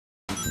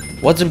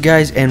What's up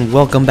guys, and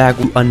welcome back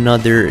to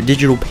another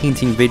digital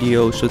painting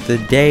video. So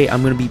today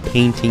I'm going to be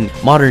painting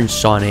modern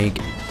Sonic,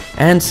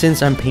 and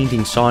since I'm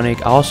painting Sonic,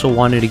 I also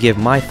wanted to give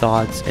my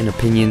thoughts and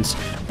opinions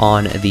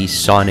on the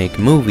Sonic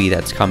movie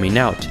that's coming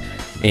out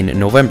in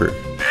November.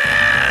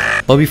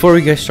 But before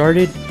we get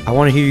started, I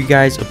want to hear you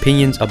guys'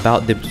 opinions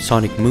about the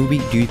Sonic movie.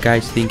 Do you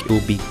guys think it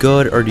will be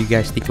good, or do you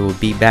guys think it will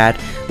be bad?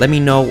 Let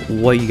me know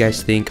what you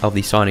guys think of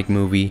the Sonic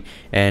movie,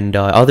 and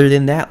other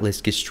than that,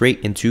 let's get straight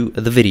into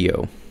the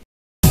video.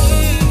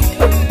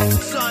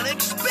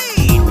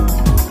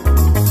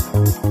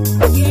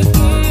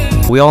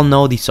 We all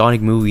know the Sonic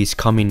movie is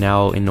coming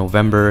out in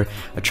November.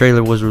 A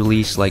trailer was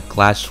released like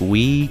last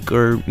week,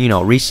 or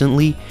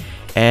recently,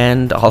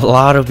 and a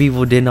lot of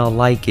people did not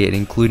like it,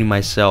 including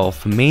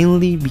myself,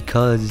 mainly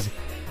because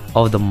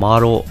of the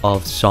model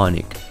of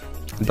Sonic.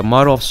 The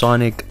model of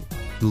Sonic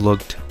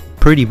looked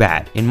pretty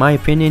bad, in my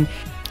opinion.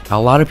 A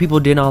lot of people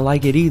did not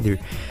like it either.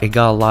 It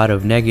got a lot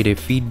of negative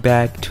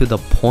feedback, to the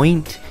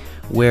point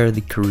where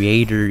the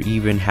creator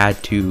even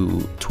had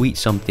to tweet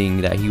something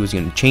that he was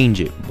going to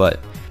change it. But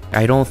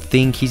I don't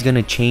think he's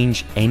gonna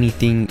change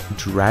anything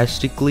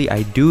drastically.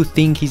 I do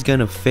think he's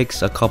gonna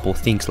fix a couple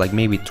things, like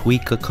maybe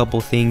tweak a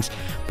couple things,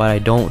 but I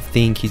don't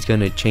think he's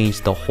gonna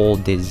change the whole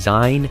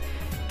design,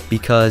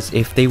 because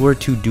if they were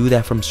to do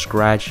that from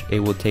scratch, it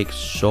would take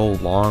so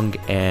long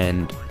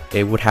and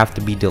it would have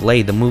to be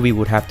delayed. The movie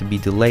would have to be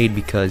delayed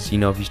because,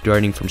 if you're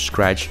starting from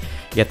scratch,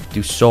 you have to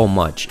do so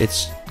much.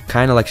 It's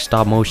kind of like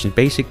stop motion,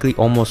 basically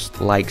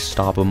almost like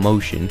stop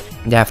motion.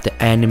 They have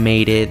to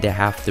animate it, they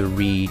have to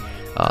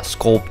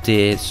sculpt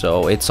it,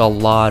 so it's a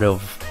lot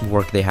of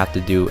work they have to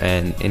do,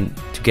 and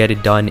to get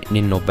it done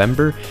in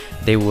November,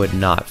 they would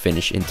not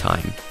finish in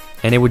time,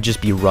 and it would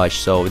just be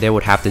rushed, so they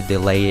would have to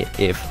delay it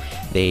if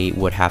they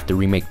would have to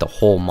remake the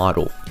whole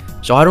model.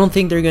 So I don't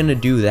think they're gonna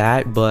do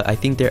that, but I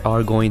think they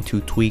are going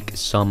to tweak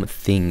some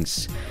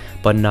things,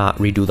 but not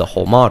redo the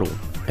whole model.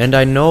 And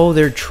I know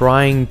they're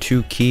trying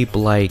to keep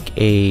like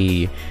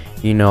a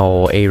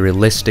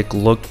realistic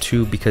look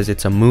too, because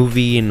it's a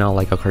movie and not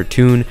like a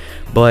cartoon.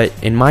 But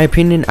in my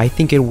opinion, I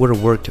think it would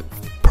have worked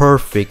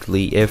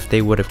perfectly if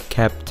they would have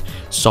kept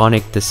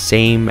Sonic the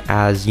same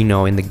as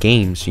in the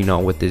games,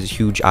 with his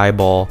huge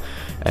eyeball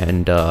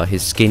and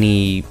his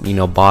skinny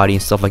body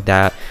and stuff like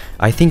that.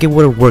 I think it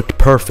would have worked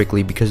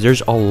perfectly, because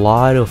there's a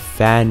lot of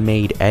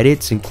fan-made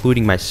edits,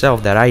 including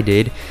myself, that I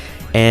did,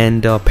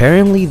 and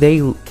apparently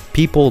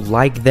people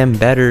like them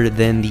better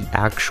than the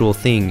actual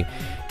thing.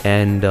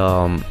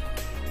 And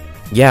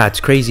yeah, it's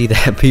crazy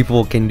that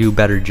people can do a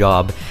better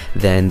job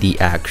than the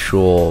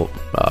actual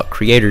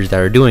creators that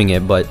are doing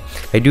it. But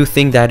I do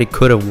think that it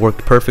could have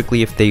worked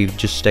perfectly if they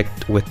just stuck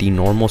with the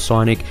normal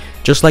Sonic,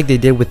 just like they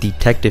did with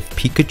Detective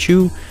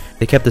Pikachu.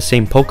 They kept the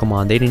same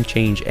Pokemon, they didn't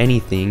change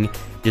anything,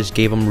 just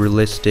gave them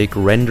realistic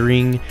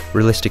rendering,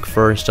 realistic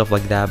fur and stuff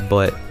like that.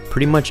 But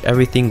pretty much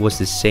everything was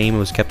the same, it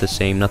was kept the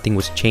same, nothing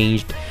was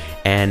changed.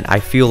 And I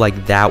feel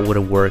like that would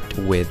have worked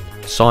with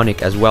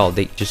Sonic as well.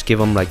 They just give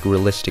him like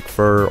realistic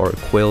fur or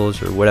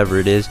quills or whatever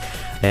it is,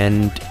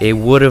 and it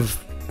would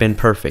have been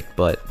perfect.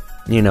 But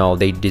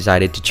they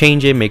decided to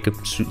change it, make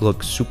it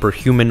look super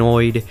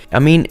humanoid. I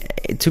mean,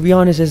 to be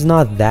honest, it's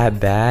not that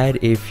bad.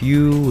 If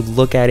you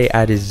look at it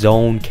as his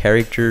own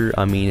character,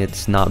 I mean,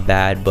 it's not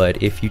bad.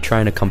 But if you're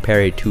trying to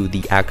compare it to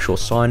the actual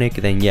Sonic,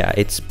 then yeah,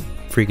 it's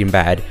freaking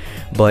bad.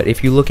 But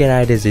if you look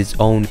at it as its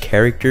own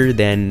character,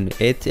 then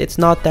it's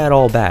not that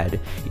all bad.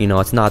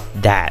 It's not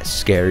that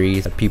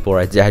scary. People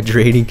are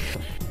exaggerating.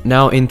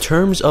 Now, in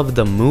terms of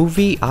the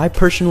movie, I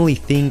personally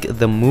think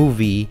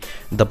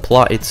the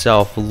plot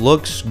itself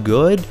looks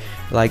good.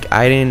 Like,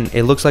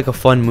 it looks like a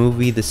fun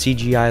movie. The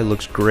CGI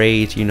looks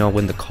great,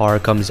 when the car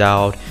comes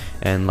out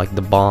and like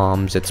the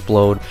bombs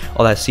explode,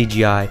 all that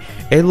CGI,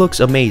 it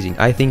looks amazing.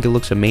 I think it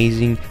looks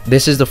amazing.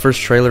 This is the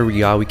first trailer we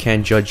got, we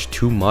can't judge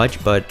too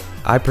much, but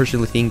I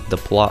personally think the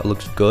plot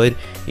looks good.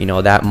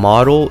 That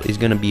model is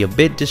gonna be a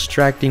bit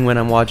distracting when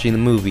I'm watching the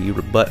movie,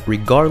 but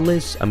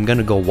regardless, I'm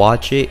gonna go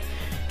watch it.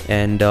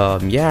 And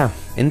yeah,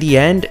 in the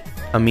end,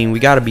 I mean, we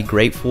gotta be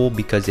grateful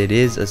because it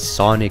is a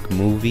Sonic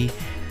movie,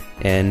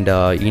 and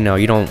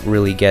you don't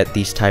really get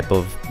these type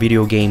of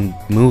video game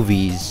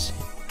movies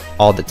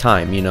all the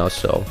time,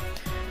 so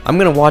I'm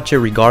gonna watch it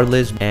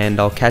regardless, and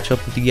I'll catch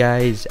up with you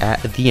guys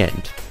at the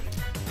end.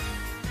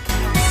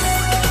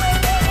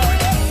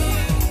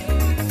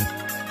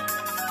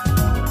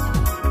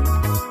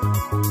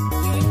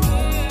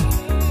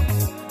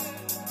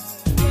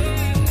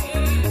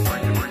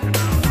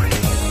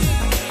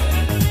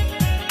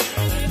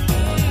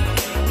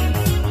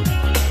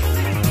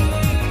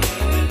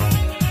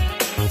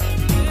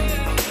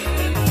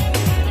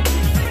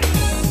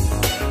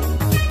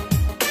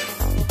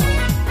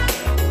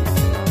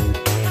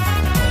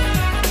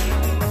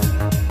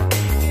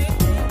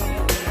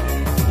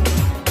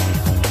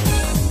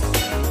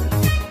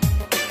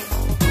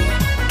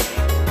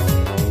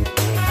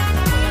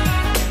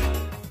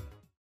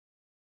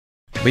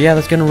 But yeah,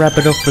 that's gonna wrap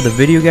it up for the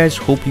video, guys.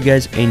 Hope you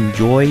guys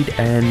enjoyed,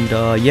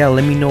 and yeah,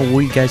 let me know what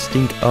you guys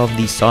think of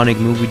the Sonic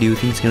movie. Do you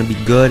think it's gonna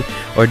be good,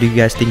 or do you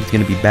guys think it's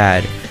gonna be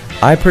bad?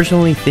 I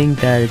personally think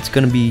that it's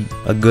gonna be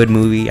a good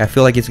movie. I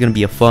feel like it's gonna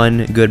be a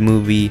fun, good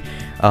movie.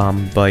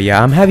 But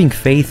yeah, I'm having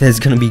faith that it's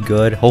gonna be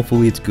good.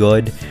 Hopefully it's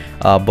good,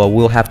 but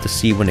we'll have to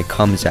see when it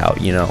comes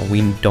out. You know,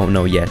 we don't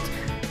know yet.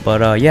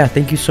 But yeah,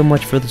 thank you so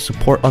much for the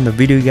support on the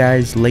video,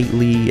 guys.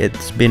 Lately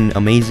it's been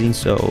amazing,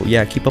 so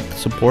yeah, keep up the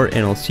support,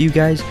 and I'll see you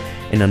guys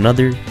in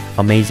another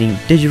amazing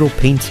digital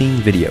painting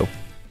video.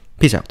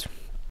 Peace out.